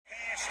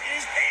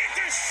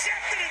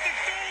intercepted at the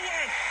goal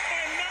line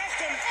by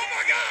Malcolm. Oh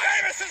my God!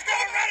 Davis is going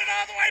to run it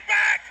all the way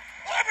back.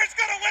 Auburn's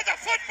going to win the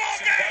football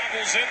game.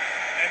 Bobbles it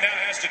and now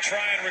has to try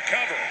and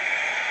recover.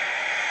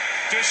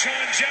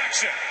 Deshaun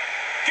Jackson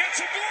gets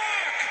a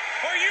block.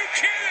 Are you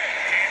kidding?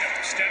 Cannon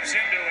steps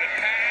into it.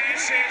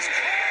 Pass is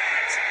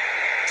caught.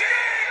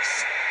 Diggs!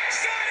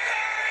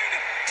 Sideline!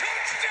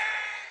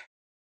 Touchdown!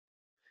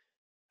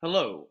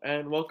 Hello,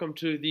 and welcome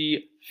to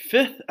the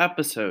 5th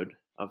episode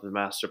of the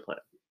Master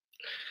Plan.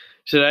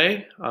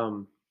 Today,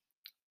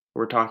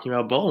 we're talking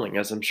about bowling,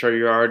 as I'm sure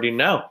you already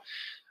know.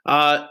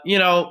 I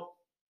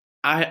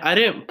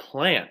didn't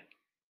plan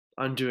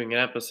on doing an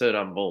episode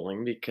on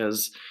bowling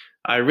because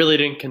I really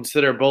didn't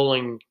consider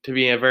bowling to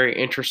be a very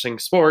interesting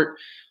sport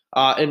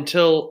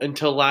until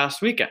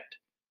last weekend.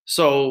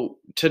 So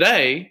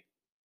today,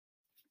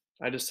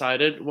 I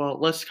decided, well,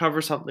 let's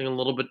cover something a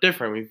little bit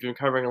different. We've been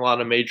covering a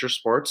lot of major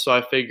sports, so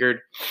I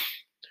figured,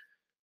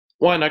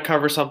 why not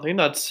cover something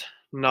that's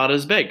not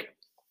as big?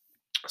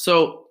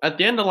 So at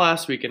the end of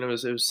last weekend, it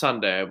was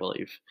Sunday, I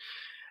believe,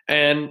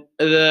 and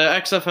the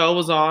XFL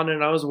was on,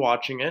 and I was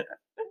watching it.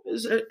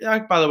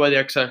 By the way,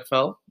 the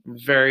XFL,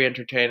 very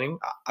entertaining.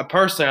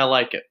 I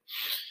like it.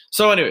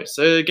 So anyways,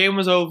 the game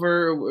was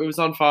over. It was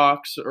on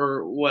Fox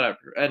or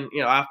whatever, and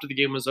after the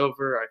game was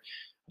over, I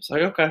was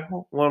like, okay,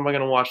 well, what am I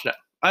going to watch now?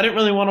 I didn't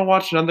really want to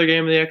watch another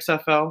game of the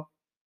XFL.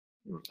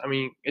 I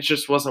mean, it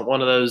just wasn't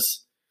one of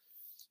those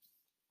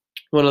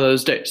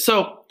days.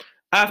 So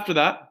after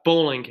that,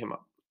 bowling came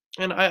up.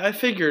 And I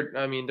figured,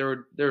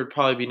 there would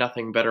probably be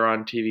nothing better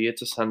on TV.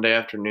 It's a Sunday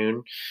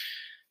afternoon.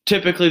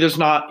 Typically, there's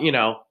not,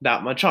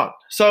 that much on.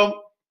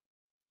 So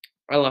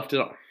I left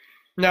it on.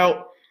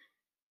 Now,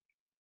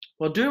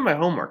 while doing my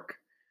homework,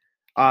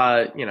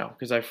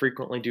 because I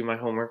frequently do my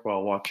homework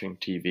while watching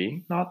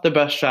TV. Not the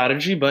best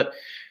strategy, but,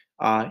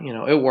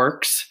 it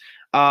works.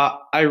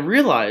 I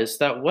realized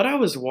that what I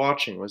was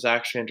watching was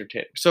actually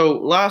entertaining. So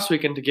last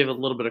weekend, to give a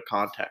little bit of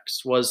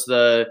context, was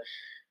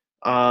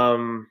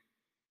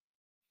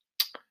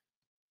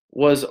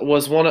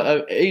was one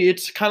of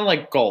it's kind of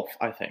like golf,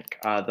 I think,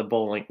 the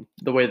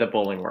way that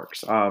bowling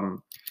works.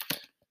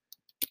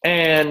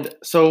 And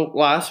so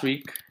last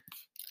week,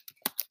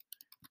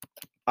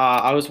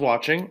 I was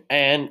watching,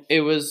 and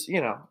it was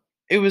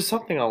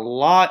something a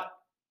lot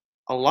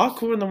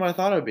cooler than what I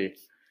thought it would be.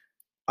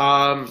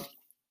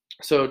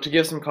 So to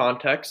give some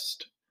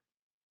context,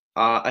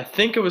 I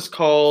think it was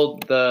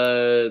called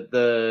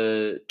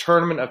the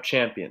Tournament of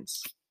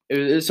Champions.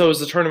 It was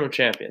the Tournament of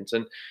Champions,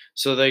 and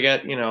so they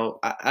get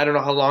I don't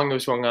know how long it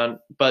was going on,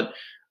 but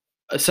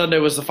Sunday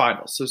was the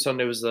finals. So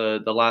Sunday was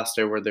the last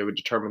day where they would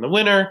determine the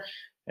winner,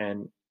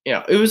 and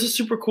it was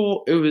super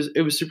cool. It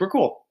was super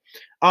cool.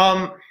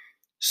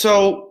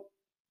 So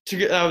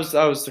that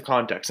was the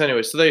context.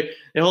 Anyway, so they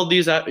hold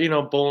these at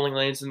bowling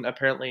lanes, and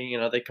apparently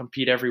they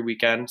compete every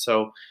weekend.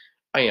 So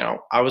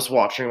I was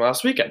watching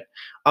last weekend.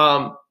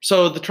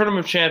 So the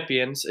Tournament of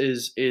Champions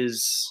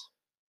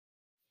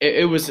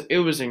it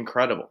was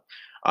incredible,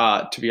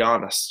 to be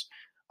honest.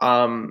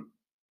 What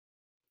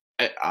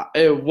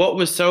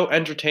was so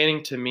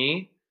entertaining to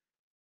me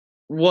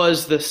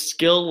was the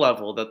skill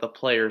level that the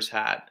players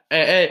had,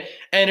 and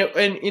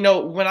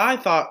when I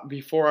thought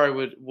before I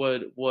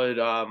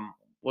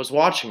was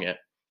watching it,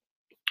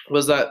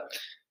 was that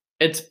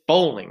it's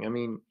bowling. I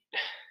mean,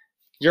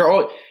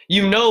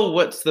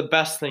 what's the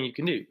best thing you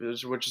can do,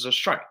 which is a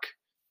strike.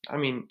 I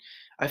mean,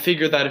 I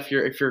figure that if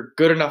you're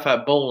good enough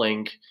at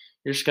bowling,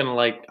 you're just gonna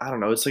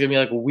it's gonna be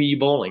like Wii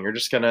bowling. You're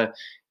just gonna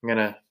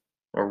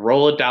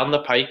roll it down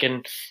the pike,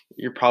 and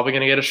you're probably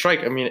gonna get a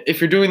strike. I mean,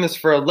 if you're doing this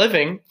for a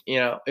living,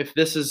 if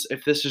this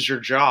is your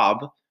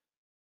job,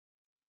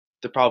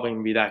 they're probably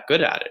gonna be that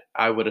good at it,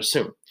 I would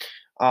assume.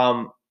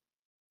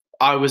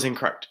 I was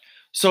incorrect.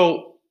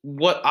 So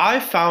what I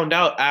found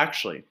out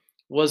actually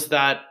was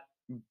that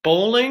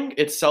bowling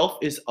itself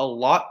is a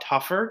lot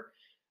tougher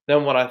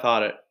than what I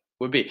thought it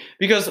would be,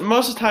 because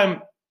most of the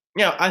time,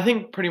 I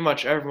think pretty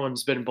much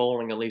everyone's been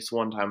bowling at least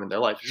one time in their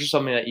life. It's just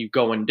something that you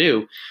go and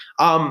do.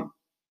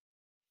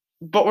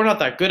 But we're not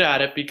that good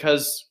at it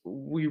because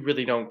we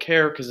really don't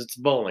care, because it's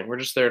bowling. We're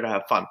just there to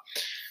have fun.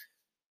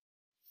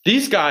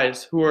 These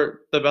guys who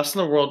are the best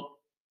in the world,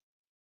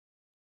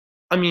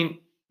 I mean,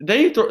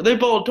 they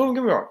bowl, don't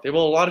get me wrong, they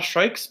bowl a lot of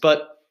strikes,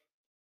 but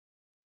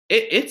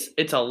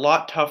it's a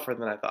lot tougher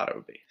than I thought it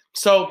would be.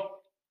 So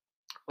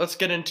let's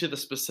get into the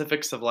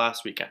specifics of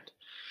last weekend.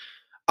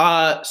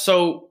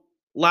 So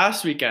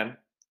last weekend,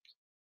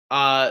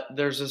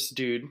 there's this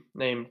dude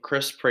named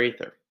Chris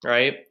Prather,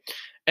 right?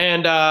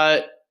 And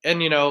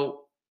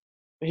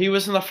he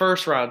was in the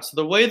first round. So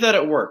the way that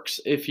it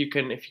works, if you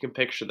can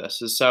picture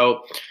this, is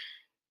so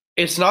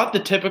it's not the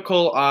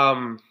typical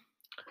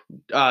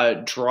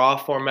draw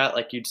format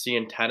like you'd see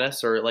in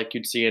tennis or like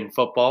you'd see in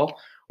football,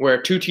 where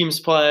two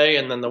teams play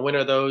and then the winner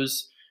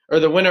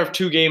of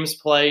two games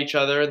play each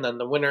other, and then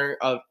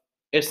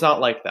it's not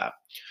like that.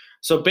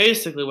 So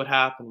basically what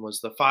happened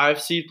was the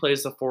 5 seed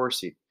plays the 4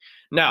 seed.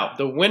 Now,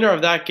 the winner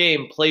of that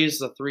game plays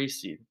the 3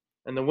 seed,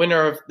 and the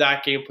winner of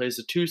that game plays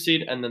the 2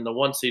 seed, and then the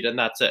 1 seed, and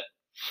that's it.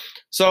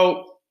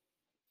 So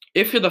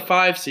If you're the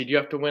 5 seed, you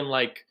have to win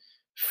like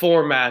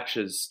 4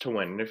 matches to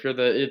win. If you're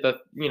the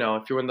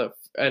if you win the,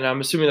 and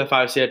I'm assuming the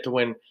 5 seed had to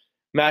win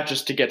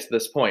matches to get to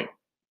this point.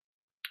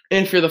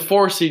 And if you're the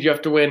 4 seed, you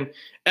have to win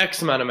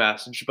X amount of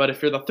matches. But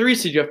if you're the 3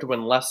 seed, you have to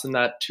win less than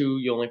that. 2,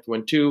 you only have to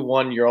win 2.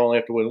 1, you only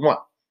have to win 1.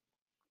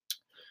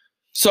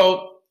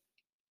 So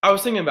I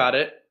was thinking about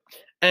it,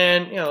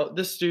 and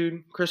this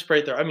dude, Chris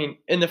Prather. I mean,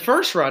 in the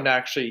first round,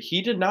 actually,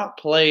 he did not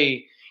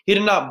play. He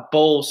did not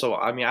bowl. So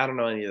I mean, I don't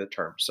know any of the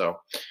terms, so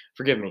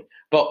forgive me.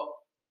 But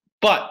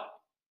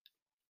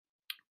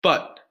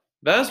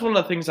that is one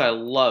of the things I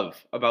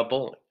love about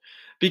bowling,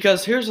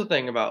 because here's the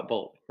thing about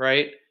bowling,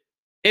 right?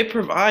 It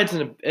provides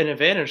an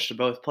advantage to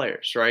both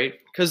players, right?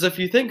 Because if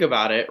you think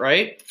about it,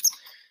 right,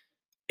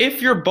 if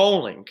you're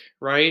bowling,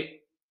 right,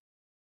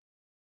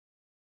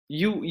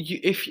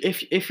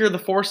 if you're the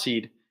 4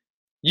 seed,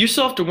 you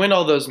still have to win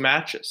all those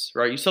matches,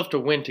 right? You still have to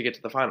win to get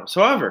to the finals.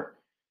 However,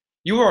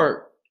 you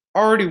are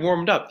already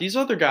warmed up. These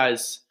other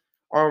guys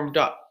are warmed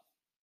up.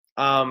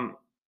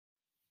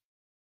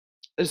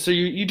 So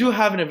you do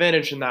have an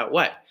advantage in that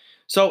way.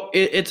 So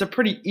it's a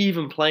pretty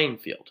even playing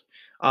field.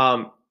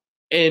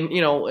 And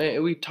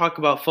we talk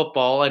about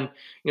football, and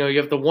you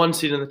have the 1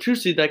 seed and the 2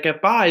 seed that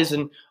get buys,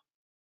 and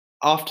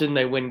often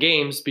they win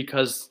games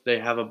because they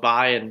have a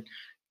bye and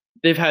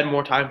they've had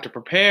more time to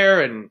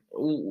prepare, and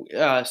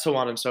so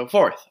on and so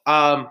forth.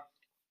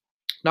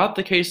 Not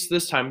the case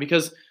this time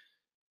because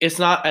it's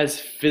not as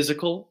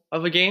physical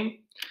of a game.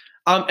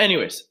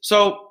 Anyways,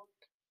 so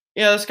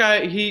yeah, this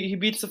guy he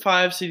beats the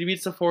 5 seed, he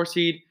beats the 4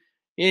 seed.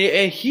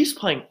 He's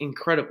playing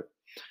incredible,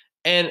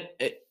 and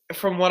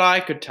from what I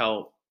could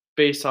tell,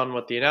 based on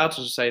what the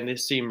announcers are saying, they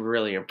seem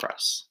really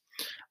impressed.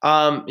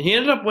 He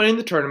ended up winning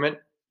the tournament.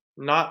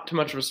 Not too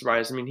much of a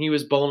surprise. I mean, he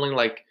was bowling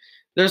like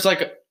there's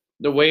like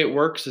the way it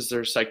works is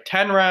there's like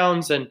 10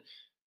 rounds, and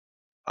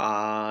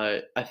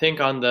I think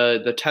on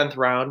the 10th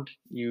round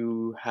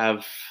you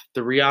have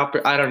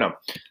I don't know.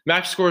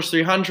 Max score is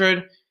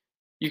 300.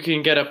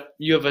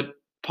 You have a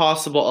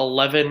possible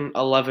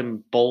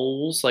 11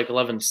 bowls, like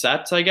 11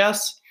 sets, I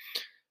guess.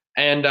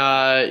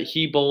 And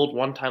he bowled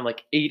one time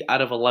like 8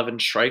 out of 11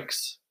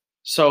 strikes.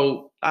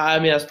 So I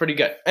mean that's pretty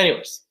good.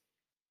 Anyways,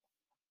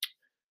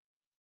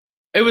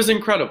 it was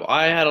incredible.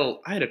 I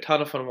had a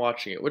ton of fun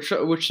watching it,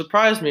 which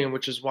surprised me, and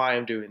which is why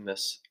I'm doing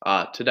this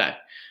today.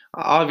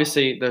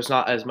 Obviously, there's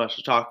not as much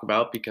to talk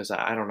about because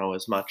I don't know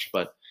as much,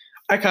 but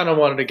I kind of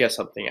wanted to get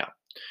something out.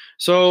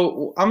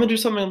 So I'm gonna do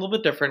something a little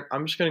bit different.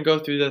 I'm just gonna go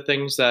through the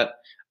things that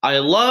I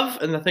love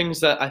and the things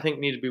that I think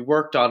need to be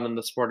worked on in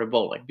the sport of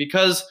bowling.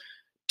 Because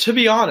to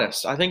be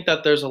honest, I think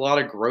that there's a lot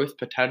of growth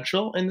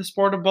potential in the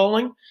sport of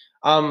bowling.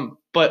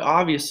 But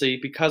obviously,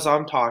 because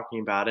I'm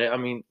talking about it, I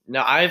mean,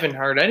 now I haven't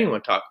heard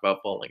anyone talk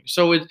about bowling,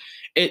 so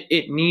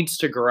it needs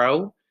to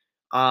grow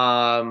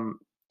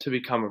to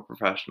become a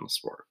professional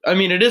sport. I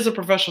mean, it is a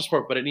professional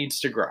sport, but it needs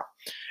to grow,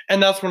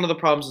 and that's one of the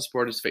problems the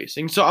sport is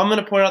facing. So I'm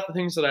going to point out the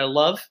things that I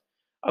love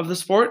of the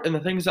sport and the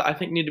things that I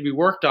think need to be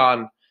worked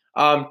on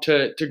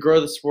to grow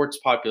the sport's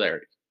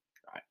popularity.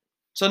 All right.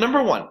 So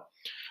number one,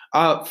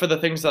 for the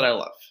things that I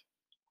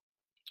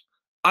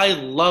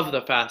love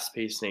the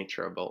fast-paced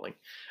nature of bowling.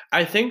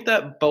 I think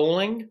that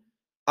bowling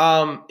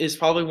is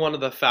probably one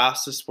of the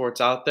fastest sports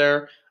out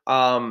there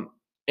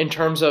in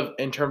terms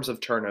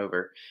of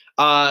turnover.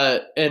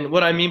 And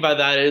what I mean by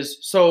that is,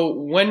 so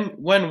when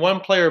one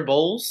player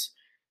bowls,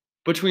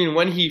 between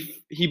when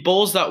he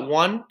bowls that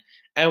one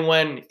and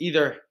when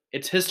either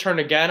it's his turn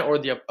again or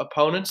the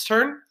opponent's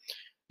turn,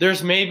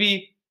 there's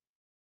maybe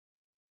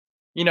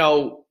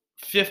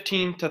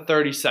 15 to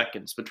 30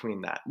 seconds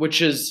between that,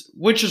 which is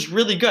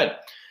really good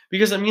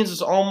because it means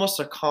it's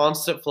almost a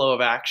constant flow of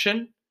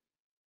action,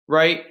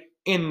 right,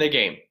 in the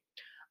game.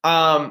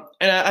 And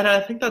I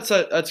think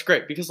that's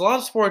great because a lot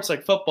of sports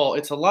like football,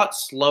 it's a lot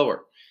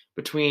slower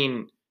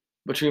between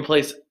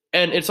plays,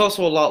 and it's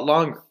also a lot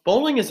longer.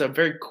 Bowling is a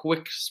very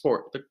quick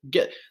sport.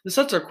 The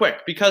sets are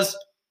quick because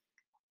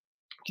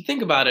if you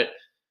think about it,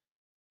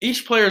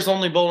 each player is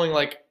only bowling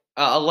like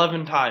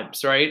 11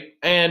 times, right?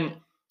 And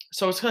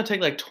so it's going to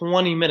take like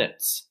 20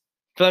 minutes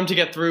for them to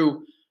get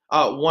through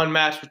one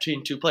match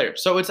between two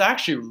players. So it's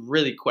actually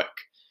really quick.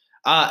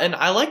 And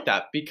I like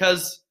that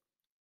because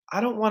I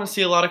don't want to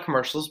see a lot of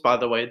commercials. By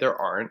the way, there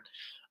aren't.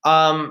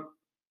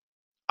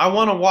 I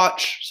want to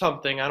watch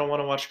something. I don't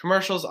want to watch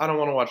commercials. I don't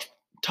want to watch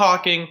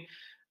talking.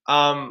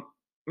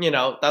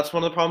 That's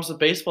one of the problems with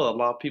baseball that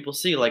a lot of people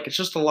see. Like, it's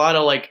just a lot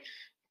of like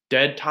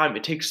dead time.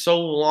 It takes so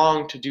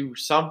long to do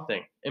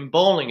something. In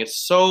bowling, it's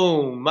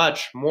so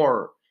much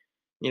more,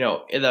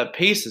 the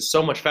pace is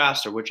so much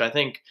faster, which I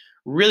think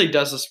really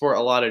does the sport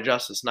a lot of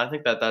justice. And I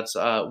think that that's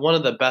one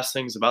of the best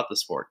things about the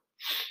sport.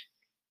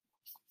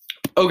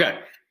 Okay,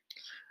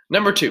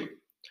 number two.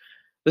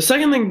 The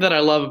second thing that I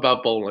love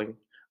about bowling,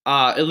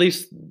 at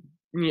least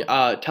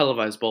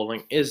televised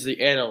bowling, is the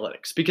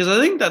analytics. Because I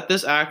think that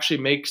this actually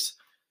makes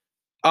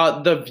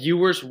the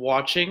viewers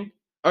watching,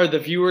 or the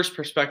viewers'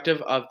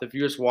 perspective of the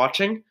viewers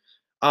watching,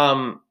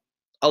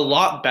 a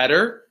lot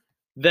better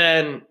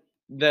than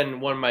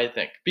one might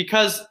think.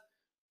 Because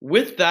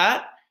with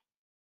that,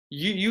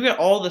 you get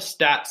all the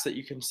stats that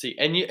you can see,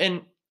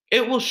 and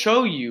it will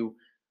show you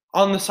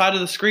on the side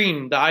of the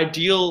screen the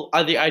ideal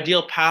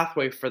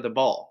pathway for the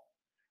ball,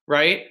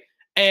 right?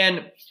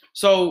 And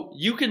so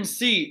you can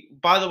see,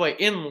 by the way,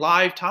 in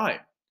live time,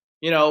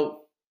 you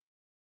know,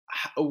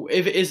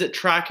 if is it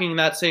tracking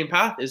that same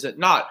path? Is it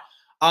not?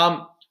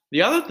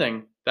 The other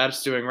thing that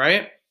it's doing,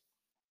 right,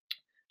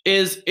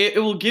 is it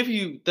will give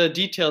you the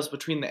details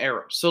between the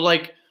arrows. So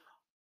like,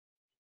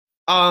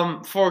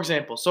 for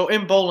example, so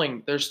in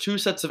bowling, there's two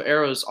sets of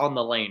arrows on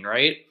the lane,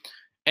 right?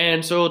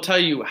 And so it'll tell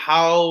you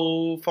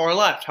how far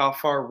left, how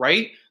far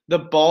right the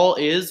ball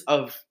is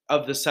of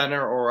the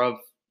center or of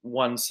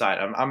one side.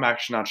 I'm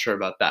actually not sure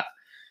about that.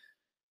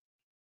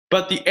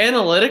 But the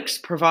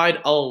analytics provide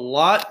a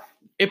lot.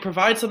 It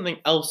provides something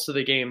else to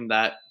the game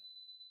that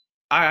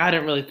I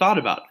hadn't really thought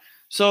about.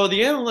 So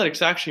the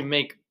analytics actually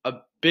make a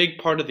big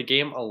part of the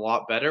game a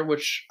lot better,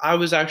 which I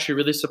was actually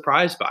really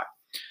surprised by.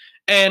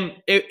 And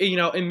it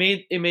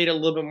made it a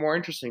little bit more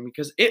interesting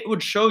because it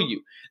would show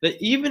you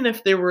that even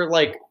if they were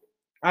like,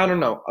 I don't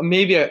know,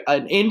 maybe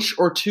an inch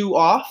or two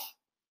off,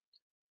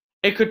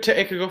 it could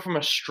go from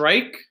a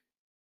strike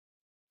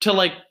to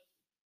like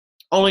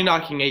only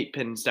knocking 8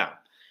 pins down,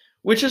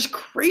 which is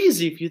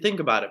crazy if you think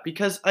about it,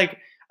 because like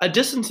a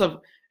distance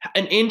of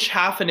an inch,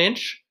 half an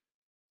inch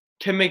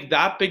can make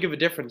that big of a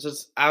difference.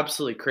 It's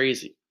absolutely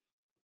crazy.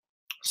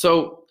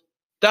 So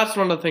that's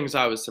one of the things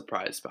I was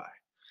surprised by.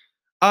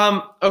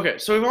 Okay,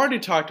 so we've already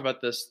talked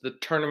about this, the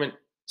tournament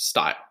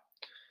style.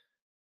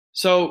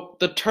 So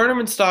the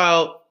tournament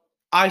style,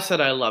 I said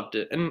I loved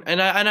it, and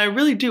I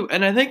really do,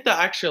 and I think that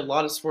actually a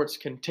lot of sports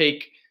can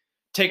take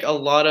a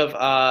lot of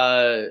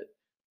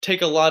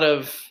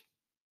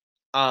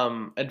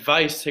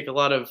advice, take a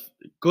lot of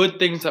good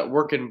things that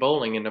work in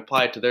bowling and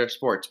apply it to their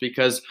sports,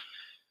 because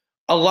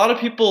a lot of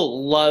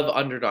people love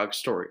underdog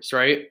stories,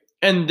 right?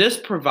 And this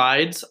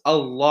provides a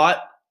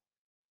lot.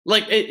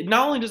 Like, it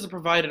not only does it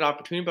provide an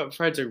opportunity, but it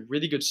provides a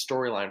really good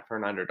storyline for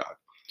an underdog.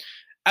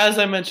 As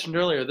I mentioned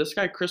earlier, this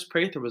guy Chris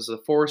Prather was the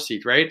 4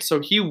 seed, right? So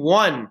he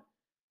won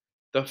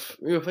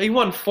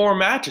 4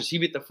 matches. He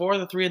beat the 4,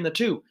 the 3, and the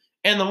 2,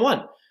 and the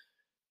 1,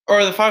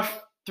 or the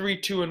 5, 3,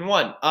 2, and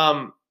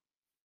 1.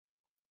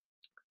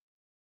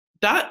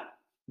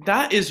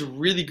 That is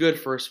really good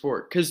for a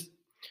sport, because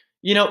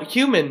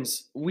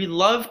humans, we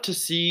love to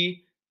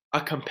see a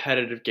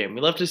competitive game.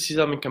 We love to see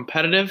something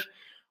competitive.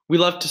 We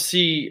love to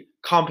see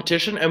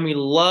competition, and we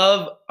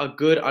love a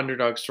good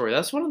underdog story.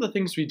 That's one of the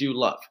things we do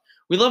love.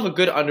 We love a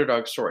good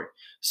underdog story.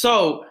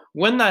 So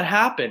when that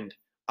happened,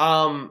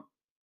 I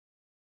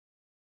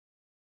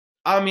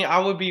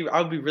would be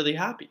really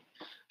happy.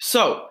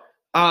 So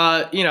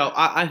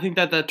I think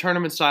that the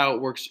tournament style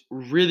works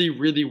really,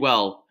 really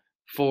well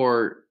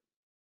for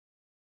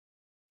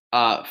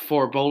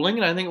bowling,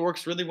 and I think it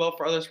works really well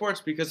for other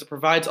sports because it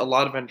provides a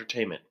lot of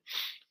entertainment,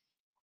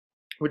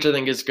 which I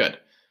think is good.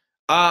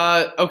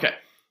 Okay.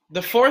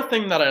 The fourth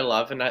thing that I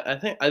love, and I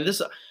think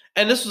this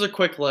was a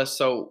quick list,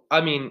 so I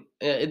mean,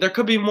 there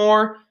could be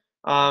more.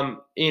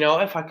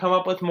 If I come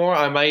up with more,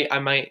 I might,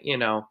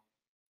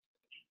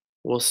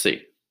 we'll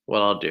see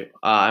what I'll do.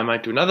 I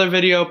might do another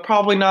video,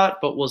 probably not,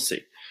 but we'll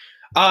see.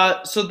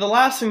 So the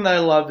last thing that I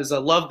love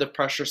the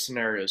pressure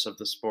scenarios of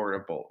the sport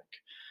of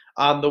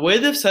bowling. The way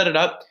they've set it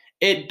up,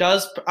 it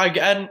does,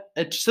 again,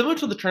 it's similar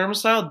to the tournament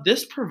style.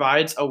 This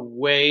provides a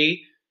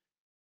way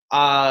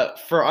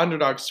for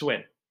underdogs to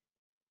win.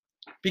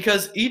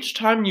 Because each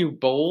time you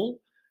bowl,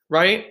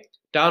 right,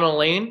 down a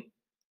lane,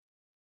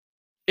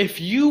 if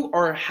you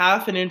are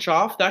half an inch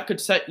off, that could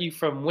set you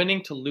from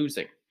winning to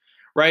losing,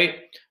 right?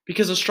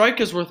 Because a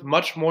strike is worth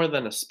much more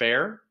than a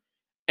spare,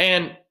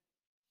 and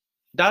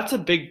that's a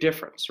big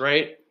difference,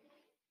 right?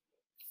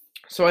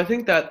 So I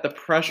think that the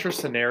pressure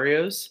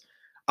scenarios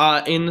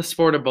in the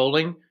sport of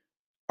bowling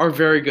are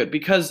very good,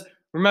 because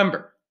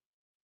remember,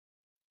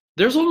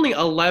 there's only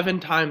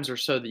 11 times or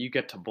so that you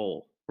get to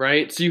bowl,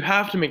 right? So you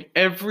have to make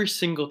every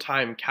single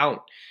time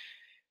count.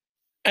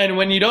 And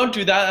when you don't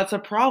do that, that's a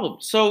problem.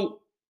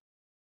 So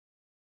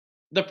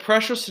the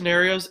pressure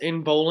scenarios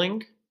in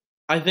bowling,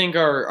 I think,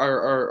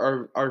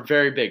 are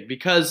very big,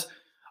 because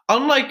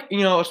unlike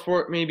a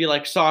sport maybe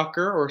like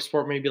soccer, or a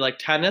sport maybe like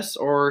tennis,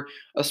 or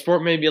a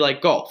sport maybe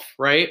like golf,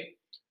 right?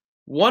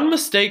 One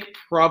mistake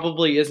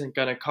probably isn't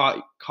going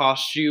to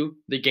cost you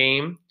the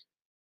game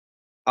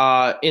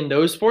in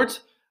those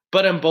sports,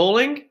 but in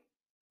bowling,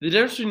 the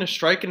difference between a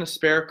strike and a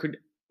spare could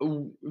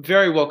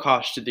very well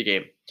cost you the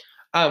game,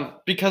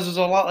 because there's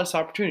a lot less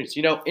opportunities.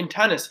 In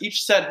tennis,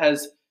 each set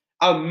has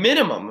a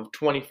minimum of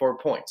 24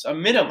 points, a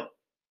minimum.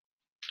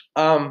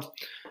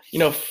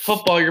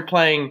 Football, you're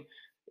playing,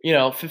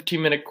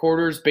 15-minute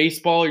quarters.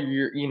 Baseball,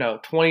 you're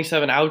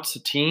 27 outs a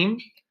team.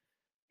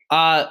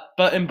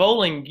 But in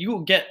bowling,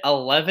 you get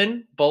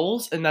 11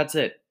 bowls, and that's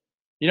it.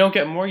 You don't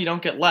get more, you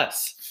don't get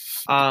less.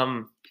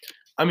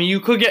 You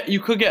could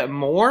get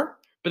more,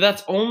 but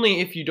that's only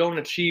if you don't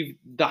achieve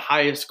the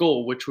highest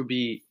goal, which would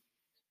be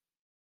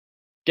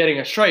getting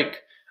a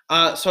strike.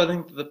 So I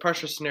think the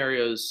pressure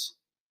scenarios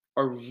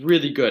are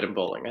really good in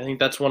bowling. I think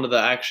that's one of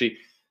the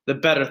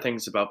better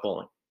things about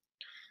bowling.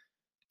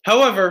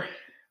 However,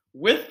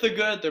 with the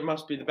good, there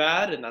must be the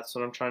bad, and that's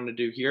what I'm trying to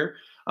do here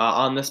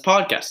on this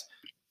podcast.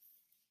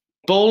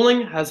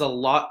 Bowling has a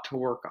lot to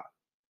work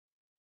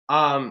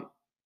on.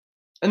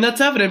 And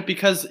that's evident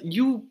because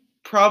you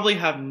probably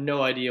have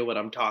no idea what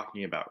I'm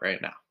talking about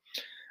right now.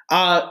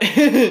 Uh,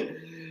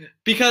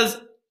 because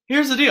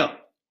here's the deal.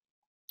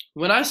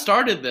 When I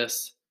started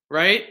this,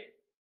 right,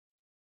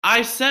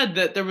 I said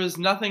that there was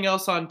nothing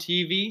else on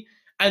TV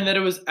and that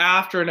it was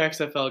after an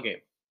XFL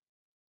game.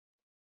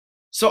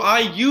 So I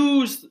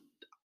used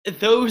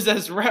those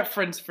as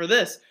reference for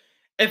this.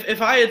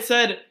 If I had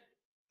said,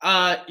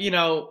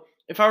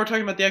 if I were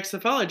talking about the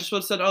XFL, I just would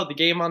have said, oh, the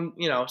game on,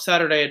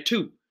 Saturday at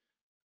 2.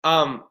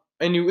 And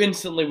you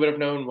instantly would have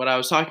known what I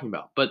was talking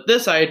about. But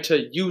this, I had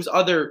to use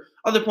other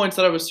points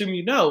that I would assume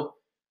you know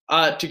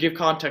to give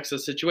context to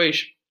the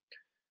situation.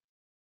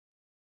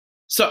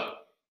 So,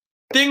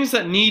 things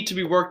that need to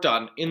be worked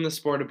on in the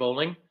sport of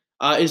bowling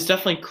is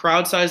definitely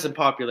crowd size and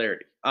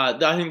popularity.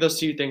 I think those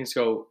two things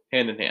go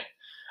hand in hand.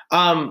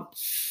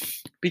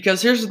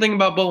 Because here's the thing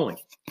about bowling.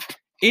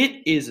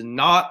 It is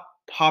not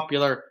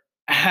popular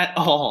at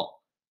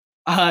all.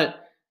 I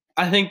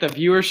think the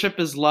viewership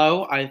is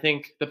low. I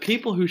think the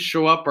people who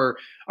show up are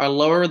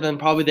lower than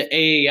probably the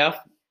AAF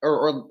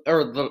or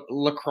the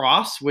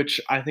lacrosse, which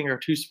I think are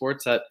two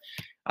sports that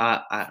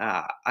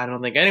I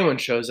don't think anyone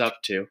shows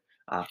up to.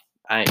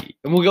 And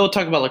we'll go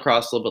talk about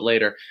lacrosse a little bit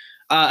later.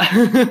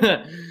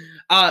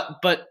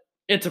 But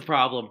it's a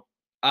problem.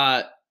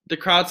 The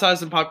crowd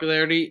size and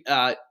popularity.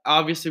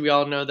 Obviously, we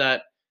all know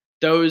that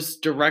those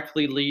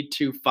directly lead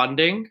to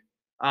funding.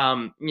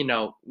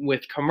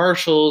 With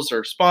commercials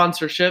or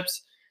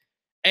sponsorships.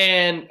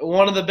 And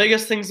one of the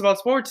biggest things about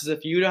sports is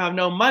if you have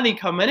no money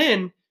coming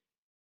in,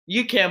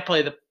 you can't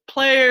play the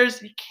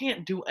players, you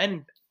can't do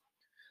anything.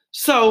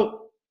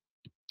 So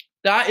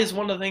that is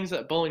one of the things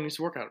that bowling needs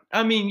to work on.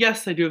 I mean,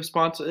 yes, they do have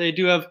sponsors, they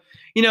do have,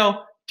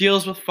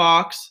 deals with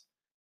Fox,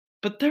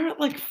 but they're at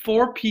like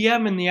 4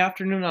 p.m. in the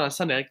afternoon on a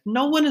Sunday. Like,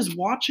 no one is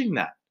watching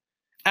that.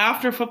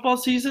 After football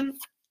season,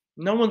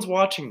 no one's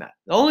watching that.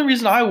 The only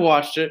reason I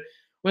watched it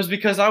was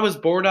because I was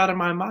bored out of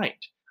my mind.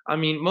 I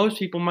mean, most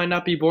people might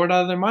not be bored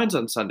out of their minds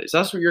on Sundays.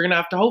 That's what you're going to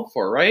have to hope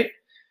for, right?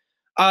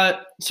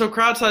 So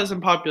crowd size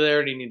and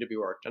popularity need to be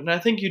worked on. And I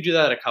think you do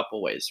that a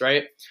couple ways,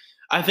 right?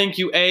 I think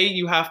you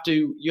have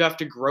to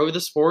grow the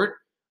sport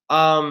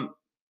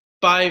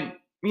by,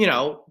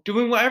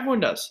 doing what everyone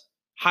does.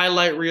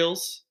 Highlight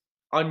reels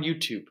on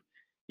YouTube.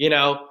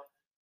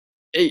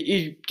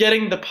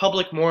 Getting the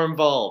public more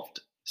involved.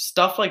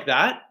 Stuff like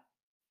that.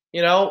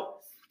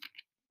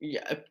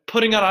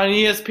 Putting it on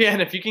ESPN.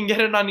 If you can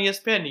get it on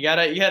ESPN, you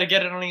gotta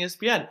get it on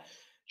ESPN.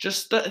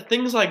 Just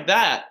things like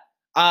that,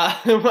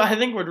 I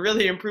think would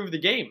really improve the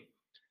game.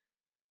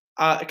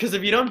 Because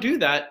if you don't do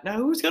that, now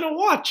who's gonna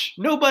watch?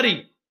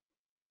 Nobody.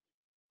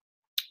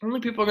 Only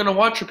people are gonna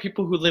watch are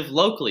people who live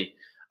locally.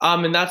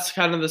 And that's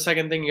kind of the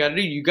second thing you gotta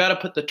do. You gotta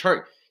put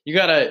you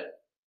gotta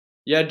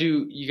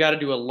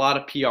do a lot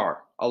of PR,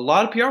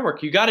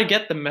 work. You gotta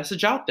get the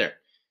message out there,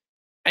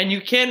 and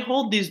you can't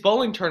hold these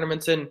bowling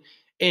tournaments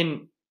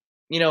in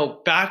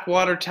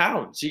backwater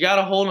towns. You got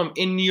to hold them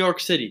in New York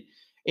City,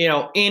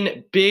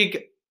 in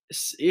big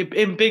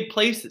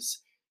places.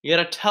 You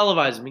got to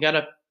televise them. You got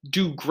to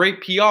do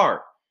great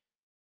PR.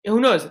 Who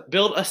knows?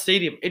 Build a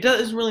stadium. It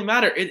doesn't really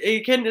matter.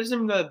 It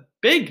isn't that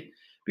big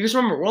because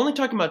remember, we're only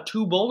talking about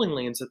 2 bowling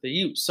lanes that they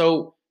use.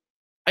 So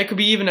it could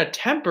be even a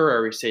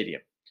temporary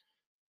stadium.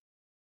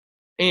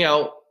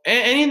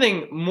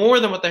 Anything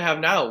more than what they have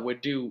now would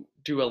do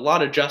a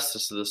lot of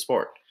justice to the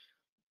sport.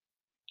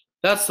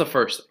 That's the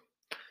first thing.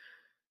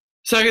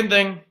 Second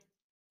thing,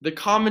 the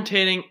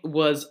commentating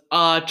was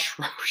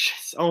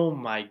atrocious. Oh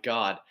my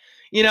god.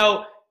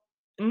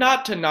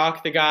 Not to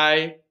knock the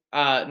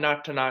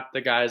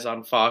guys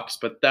on Fox,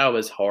 but that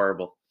was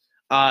horrible.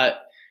 That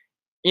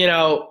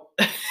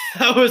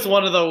was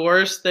one of the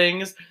worst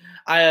things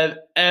I have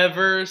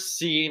ever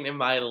seen in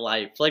my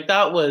life. Like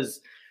that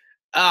was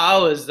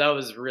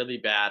really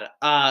bad.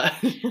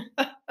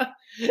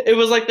 It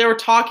was like they were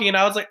talking and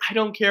I was like, I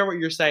don't care what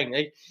you're saying.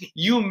 Like,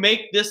 you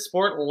make this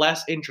sport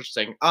less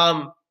interesting.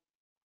 Than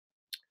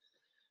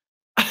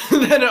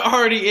it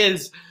already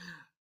is.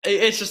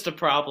 It's just a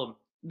problem.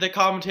 The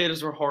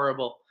commentators were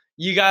horrible.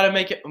 You got to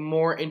make it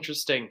more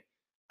interesting.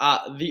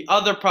 The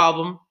other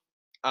problem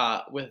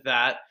with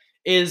that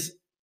is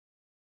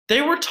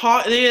they were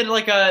taught.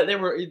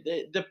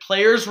 The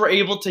players were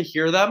able to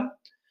hear them.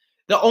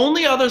 The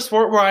only other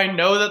sport where I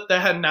know that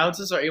the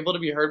announcers are able to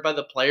be heard by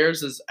the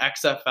players is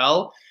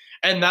XFL,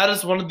 and that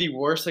is one of the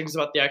worst things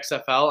about the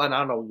XFL, and I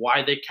don't know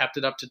why they kept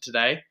it up to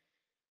today.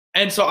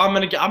 And so I'm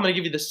gonna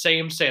give you the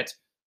same stance.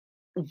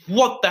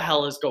 What the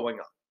hell is going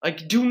on?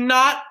 Like, do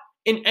not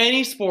in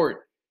any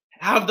sport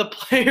have the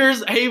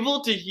players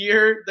able to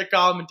hear the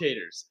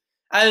commentators.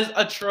 That is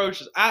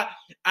atrocious.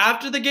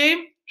 After the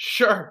game,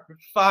 sure,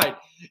 fine.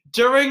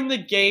 During the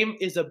game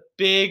is a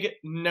big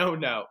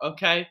no-no.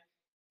 Okay.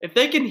 If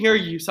they can hear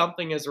you,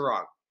 something is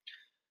wrong.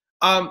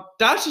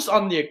 That's just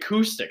on the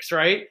acoustics,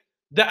 right?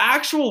 The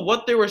actual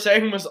what they were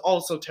saying was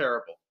also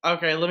terrible.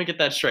 Okay, let me get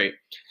that straight.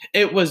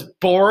 It was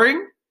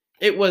boring.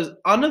 It was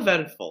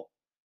uneventful.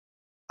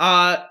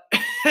 Uh,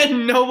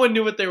 and no one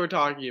knew what they were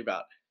talking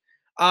about.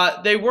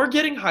 They were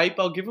getting hype.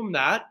 I'll give them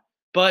that,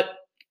 but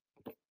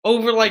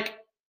over like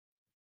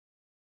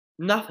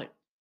nothing.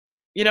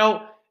 You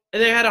know,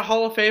 they had a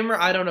Hall of Famer.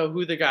 I don't know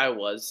who the guy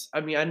was.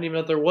 I mean, I didn't even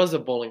know there was a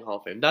bowling Hall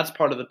of Fame. That's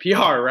part of the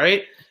PR,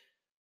 right?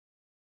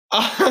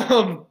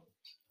 Um,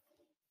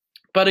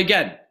 but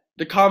again,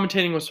 the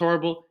commentating was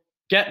horrible.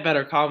 Get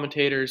better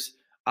commentators.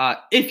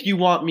 If you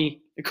want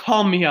me,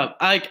 call me up.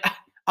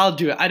 I'll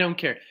do it. I don't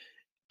care.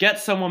 Get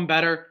someone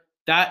better.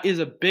 That is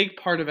a big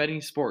part of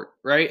any sport,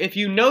 right? If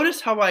you notice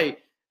how I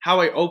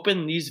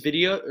open these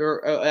video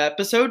or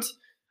episodes,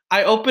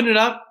 I open it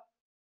up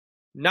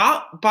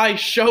not by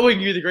showing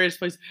you the greatest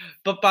plays,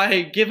 but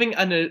by giving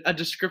a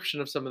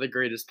description of some of the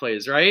greatest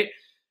plays, right?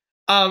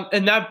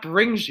 And that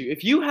brings you.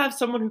 If you have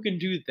someone who can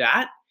do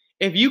that,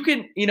 if you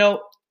can,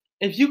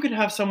 if you can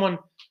have someone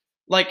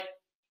like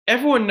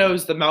everyone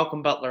knows the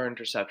Malcolm Butler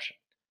interception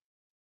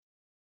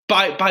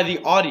by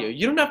the audio.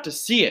 You don't have to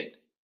see it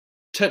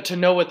to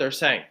know what they're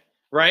saying,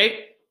 right?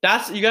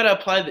 That's you got to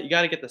apply that. You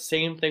got to get the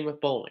same thing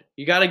with bowling.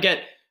 You got to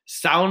get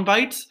sound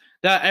bites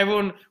that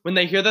everyone when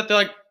they hear that they're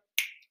like,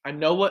 I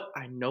know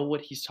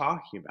what he's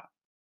talking about.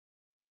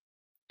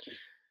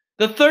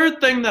 The third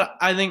thing that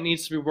I think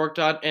needs to be worked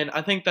on, and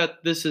I think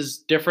that this is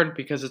different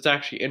because it's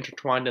actually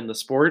intertwined in the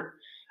sport,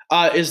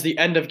 is the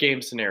end of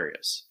game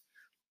scenarios.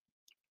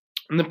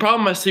 And the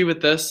problem I see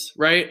with this,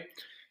 right,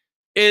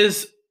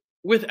 is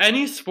with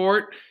any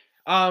sport,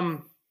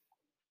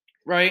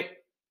 right,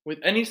 with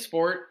any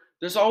sport,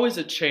 there's always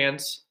a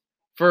chance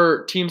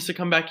for teams to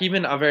come back,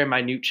 even a very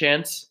minute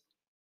chance.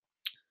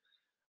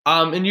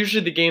 And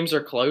usually the games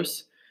are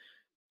close.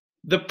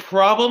 The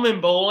problem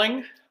in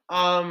bowling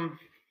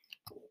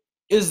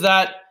is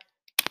that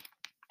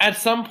at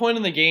some point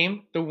in the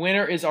game, the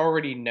winner is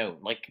already known,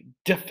 like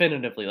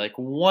definitively, like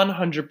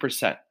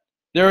 100%.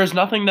 There is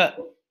nothing that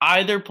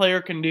either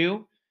player can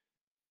do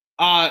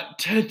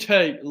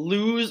to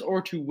lose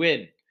or to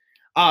win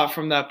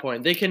from that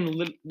point. They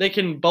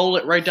can bowl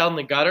it right down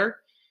the gutter,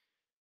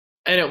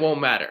 and it won't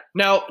matter.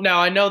 Now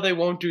I know they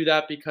won't do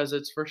that because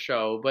it's for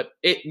show, but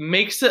it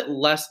makes it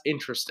less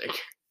interesting.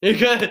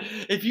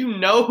 If you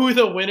know who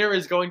the winner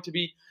is going to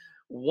be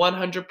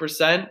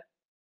 100%,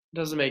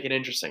 doesn't make it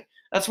interesting.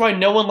 That's why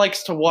no one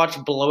likes to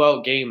watch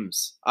blowout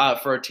games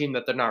for a team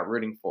that they're not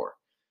rooting for.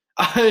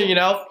 You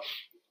know,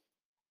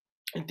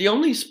 the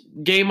only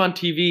game on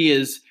TV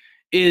is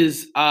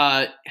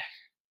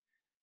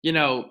you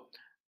know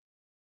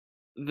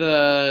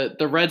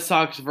the Red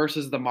Sox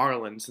versus the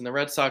Marlins, and the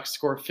Red Sox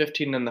score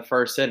 15 in the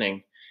first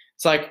inning.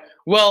 It's like,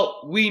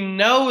 well, we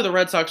know the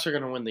Red Sox are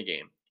going to win the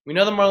game. We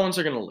know the Marlins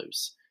are going to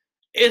lose.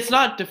 It's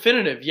not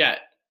definitive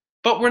yet,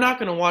 but we're not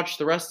going to watch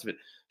the rest of it.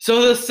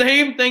 So the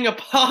same thing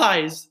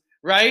applies,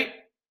 right,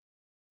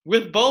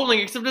 with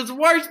bowling, except it's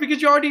worse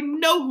because you already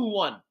know who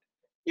won.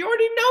 You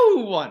already know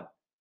who won.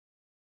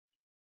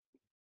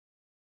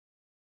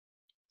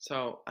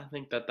 So I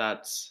think that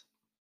that's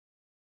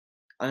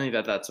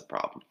a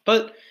problem.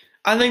 But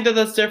I think that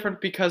that's different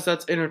because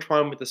that's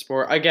intertwined with the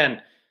sport.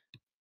 Again,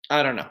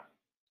 I don't know.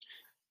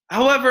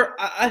 However,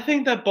 I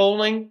think that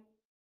bowling,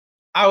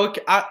 I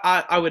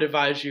would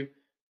advise you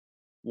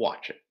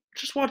watch it.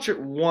 Just watch it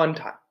one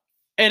time.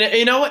 And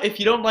you know what? If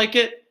you don't like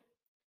it,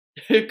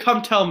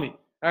 come tell me.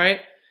 All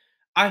right.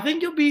 I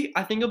think you'll be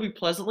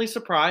pleasantly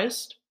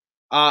surprised,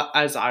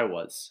 as I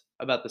was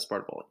about the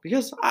sport of bowling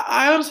because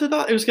I honestly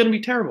thought it was going to be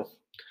terrible.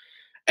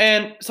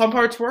 And some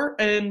parts were,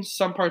 and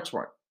some parts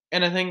weren't.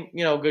 And I think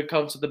good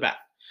comes with the bad.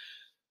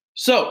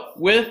 So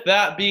with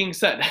that being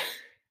said,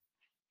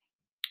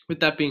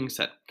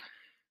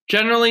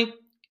 generally,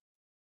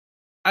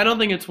 I don't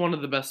think it's one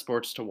of the best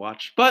sports to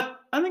watch, but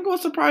I think it will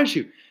surprise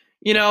you.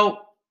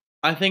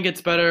 I think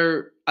it's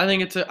better. I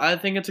think it's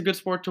a good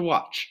sport to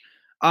watch.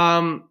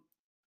 I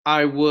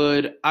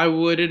wouldn't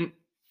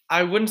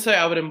say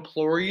I would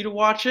implore you to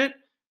watch it.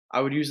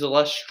 I would use a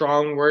less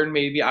strong word.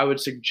 Maybe I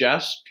would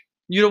suggest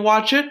you to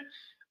watch it.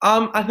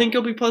 I think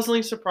you'll be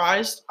pleasantly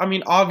surprised. I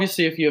mean,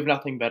 obviously, if you have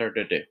nothing better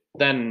to do,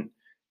 then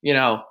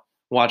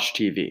watch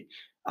TV.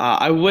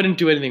 I wouldn't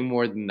do anything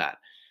more than that.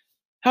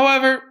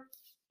 However,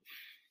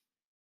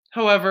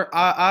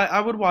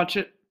 I would watch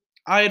it.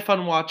 I had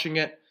fun watching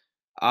it.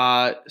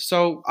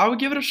 So I would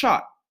give it a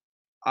shot.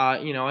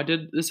 I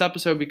did this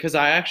episode because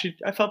I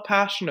felt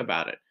passionate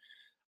about it.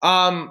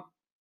 I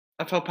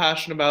felt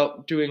passionate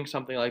about doing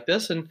something like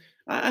this, and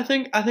I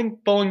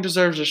think bowling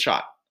deserves a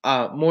shot.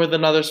 More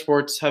than other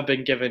sports have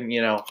been given,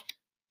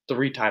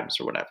 3 times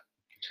or whatever.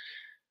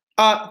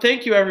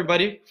 Thank you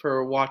everybody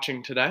for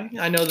watching today.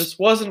 I know this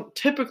wasn't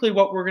typically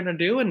what we're gonna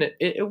do, and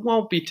it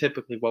won't be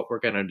typically what we're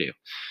gonna do.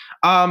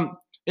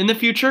 In the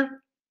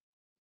future,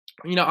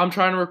 I'm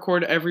trying to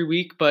record every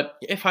week, but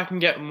if I can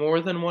get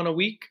more than one a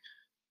week,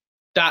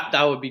 that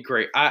would be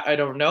great. I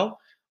don't know.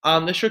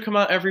 This should come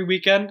out every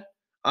weekend.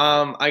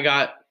 I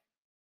got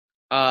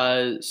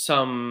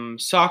some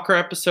soccer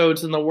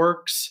episodes in the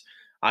works.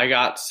 I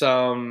got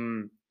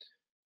some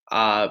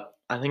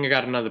I think I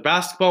got another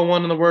basketball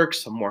one in the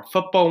works, some more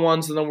football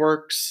ones in the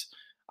works.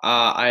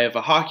 I have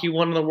a hockey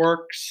one in the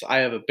works. I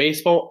have a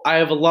baseball. I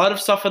have a lot of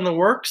stuff in the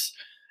works.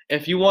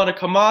 If you want to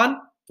come on,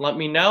 let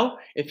me know.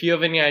 If you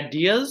have any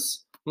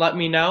ideas, let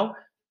me know,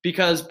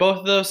 because both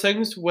of those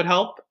things would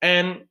help,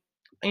 and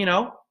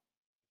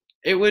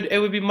it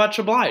would be much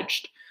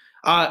obliged.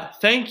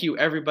 Thank you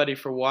everybody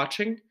for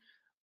watching.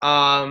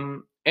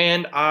 And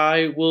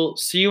I will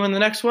see you in the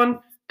next one.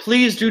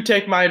 Please do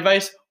take my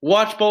advice.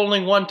 Watch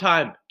bowling one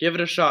time. Give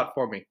it a shot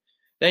for me.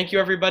 Thank you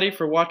everybody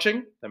for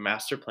watching The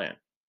Master Plan.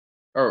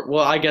 Or,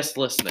 well, I guess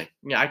listening.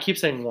 Yeah, I keep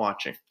saying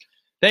watching.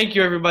 Thank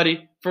you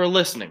everybody for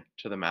listening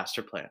to The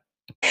Master Plan.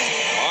 All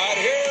right,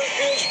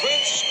 here is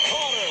Vince